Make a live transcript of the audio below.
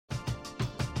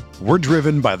We're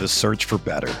driven by the search for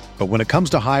better. But when it comes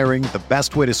to hiring, the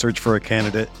best way to search for a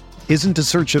candidate isn't to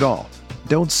search at all.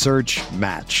 Don't search,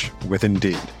 match with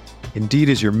Indeed. Indeed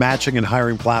is your matching and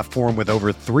hiring platform with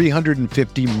over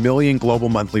 350 million global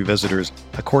monthly visitors,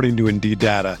 according to Indeed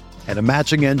data, and a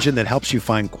matching engine that helps you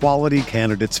find quality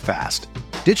candidates fast.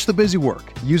 Ditch the busy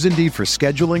work. Use Indeed for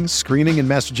scheduling, screening, and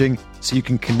messaging so you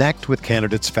can connect with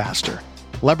candidates faster.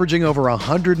 Leveraging over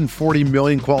 140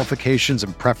 million qualifications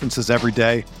and preferences every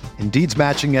day, Indeed's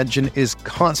matching engine is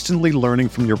constantly learning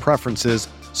from your preferences,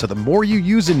 so the more you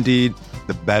use Indeed,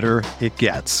 the better it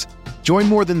gets. Join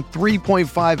more than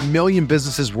 3.5 million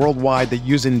businesses worldwide that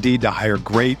use Indeed to hire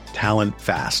great talent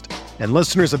fast. And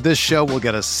listeners of this show will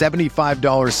get a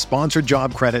 $75 sponsored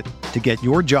job credit to get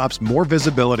your jobs more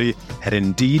visibility at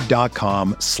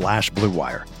Indeed.com/Blue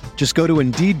Wire. Just go to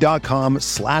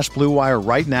Indeed.com/Blue Wire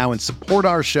right now and support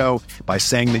our show by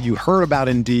saying that you heard about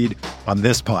Indeed on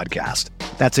this podcast.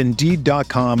 That's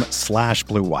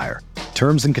Indeed.com/Blue Wire.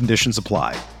 Terms and conditions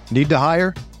apply. Need to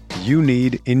hire? You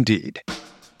need Indeed.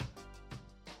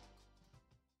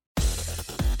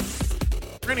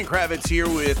 Brandon Kravitz here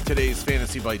with today's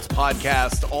Fantasy Bites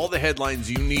podcast. All the headlines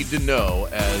you need to know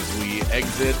as we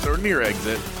exit or near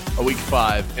exit a Week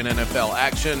 5 in NFL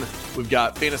action. We've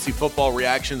got fantasy football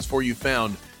reactions for you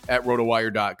found at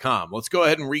rotowire.com. Let's go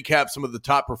ahead and recap some of the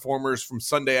top performers from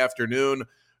Sunday afternoon.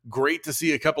 Great to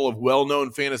see a couple of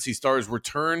well-known fantasy stars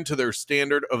return to their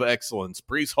standard of excellence.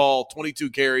 Breece Hall, 22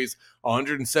 carries,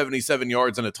 177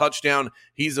 yards and a touchdown.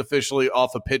 He's officially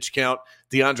off a pitch count.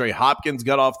 DeAndre Hopkins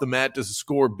got off the mat to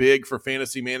score big for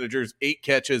fantasy managers. 8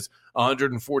 catches,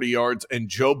 140 yards. And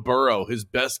Joe Burrow, his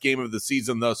best game of the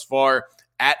season thus far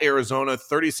at Arizona,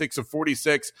 36 of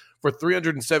 46 for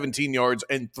 317 yards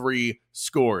and 3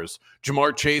 scores.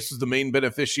 Jamar Chase was the main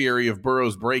beneficiary of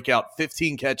Burrow's breakout,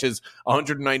 15 catches,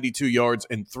 192 yards,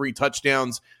 and 3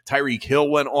 touchdowns. Tyreek Hill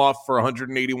went off for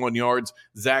 181 yards.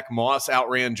 Zach Moss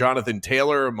outran Jonathan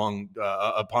Taylor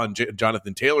upon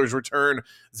Jonathan Taylor's return.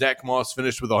 Zach Moss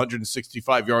finished with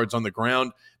 165 yards on the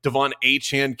ground. Devon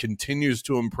Achane continues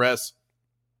to impress.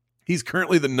 He's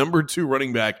currently the number 2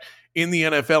 running back in the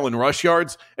NFL in rush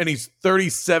yards, and he's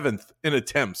 37th in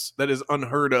attempts. That is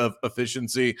unheard of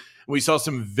efficiency. We saw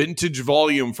some vintage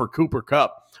volume for Cooper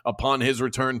Kupp upon his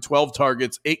return, 12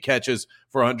 targets, 8 catches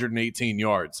for 118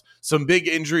 yards. Some big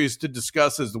injuries to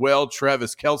discuss as well.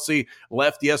 Travis Kelce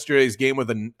left yesterday's game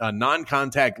with a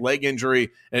non-contact leg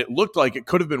injury, and it looked like it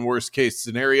could have been worst-case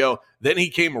scenario. Then he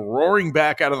came roaring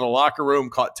back out of the locker room,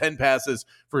 caught 10 passes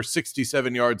for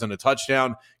 67 yards and a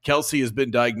touchdown. Kelce has been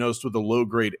diagnosed with a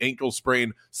low-grade ankle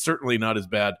sprain, certainly not as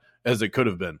bad as it could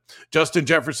have been. Justin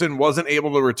Jefferson wasn't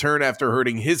able to return after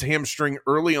hurting his hamstring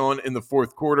early on in the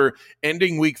fourth quarter,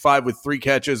 ending Week 5 with 3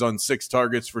 catches on 6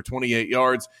 targets for 28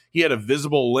 yards. He had a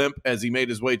visible limp as he made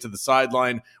his way to the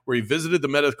sideline, where he visited the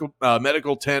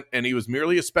medical tent, and he was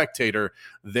merely a spectator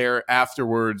there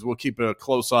afterwards. We'll keep a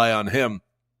close eye on him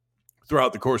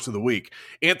throughout the course of the week.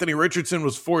 Anthony Richardson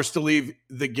was forced to leave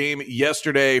the game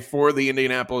yesterday for the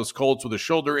Indianapolis Colts with a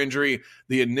shoulder injury.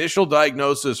 The initial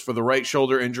diagnosis for the right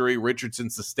shoulder injury Richardson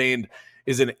sustained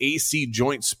is an AC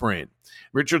joint sprain.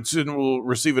 Richardson will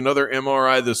receive another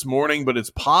MRI this morning, but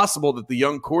it's possible that the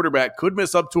young quarterback could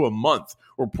miss up to a month.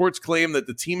 Reports claim that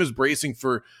the team is bracing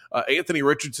for Anthony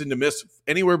Richardson to miss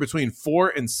anywhere between 4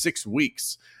 and 6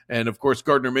 weeks. And, of course,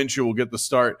 Gardner Minshew will get the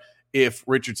start if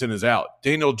Richardson is out.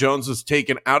 Daniel Jones was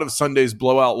taken out of Sunday's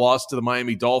blowout loss to the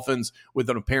Miami Dolphins with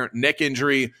an apparent neck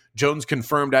injury. Jones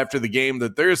confirmed after the game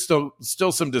that there is still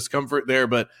some discomfort there,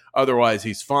 but otherwise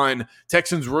he's fine.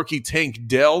 Texans rookie Tank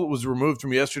Dell was removed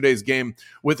from yesterday's game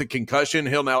with a concussion.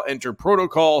 He'll now enter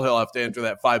protocol. He'll have to enter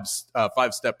that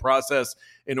five-step process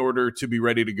in order to be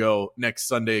ready to go next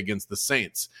Sunday against the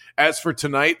Saints. As for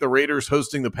tonight, the Raiders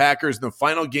hosting the Packers in the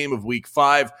final game of Week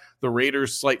 5. The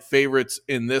Raiders slight favorites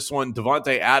in this one.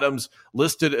 Devontae Adams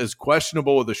listed as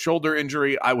questionable with a shoulder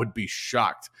injury. I would be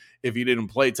shocked if he didn't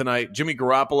play tonight. Jimmy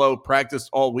Garoppolo practiced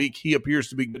all week. He appears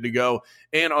to be good to go.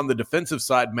 And on the defensive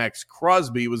side, Max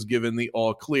Crosby was given the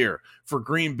all clear. For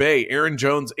Green Bay, Aaron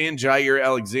Jones and Jair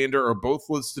Alexander are both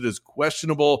listed as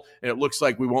questionable, and it looks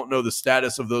like we won't know the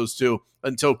status of those two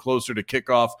until closer to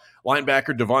kickoff.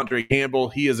 Linebacker Devondre Campbell,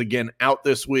 he is again out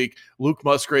this week. Luke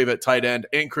Musgrave at tight end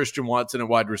and Christian Watson at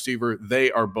wide receiver,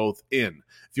 they are both in.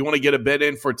 If you want to get a bet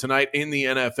in for tonight in the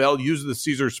NFL, use the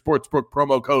Caesars Sportsbook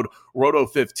promo code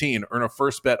ROTO15. Earn a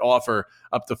first bet offer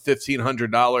up to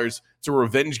 $1,500. It's a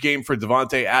revenge game for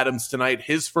Davante Adams tonight.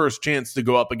 His first chance to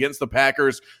go up against the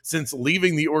Packers since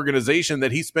leaving the organization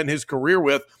that he spent his career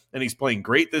with, and he's playing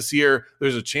great this year.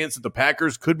 There's a chance that the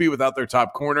Packers could be without their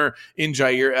top corner in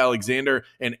Jair Alexander,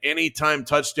 and anytime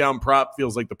touchdown prop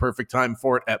feels like the perfect time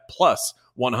for it at plus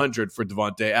 100 for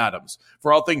Davante Adams.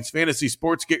 For all things fantasy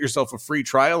sports, get yourself a free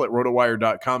trial at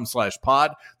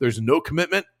rotowire.com/pod. There's no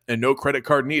commitment and no credit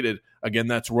card needed. Again,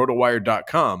 that's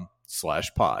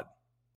rotowire.com/pod.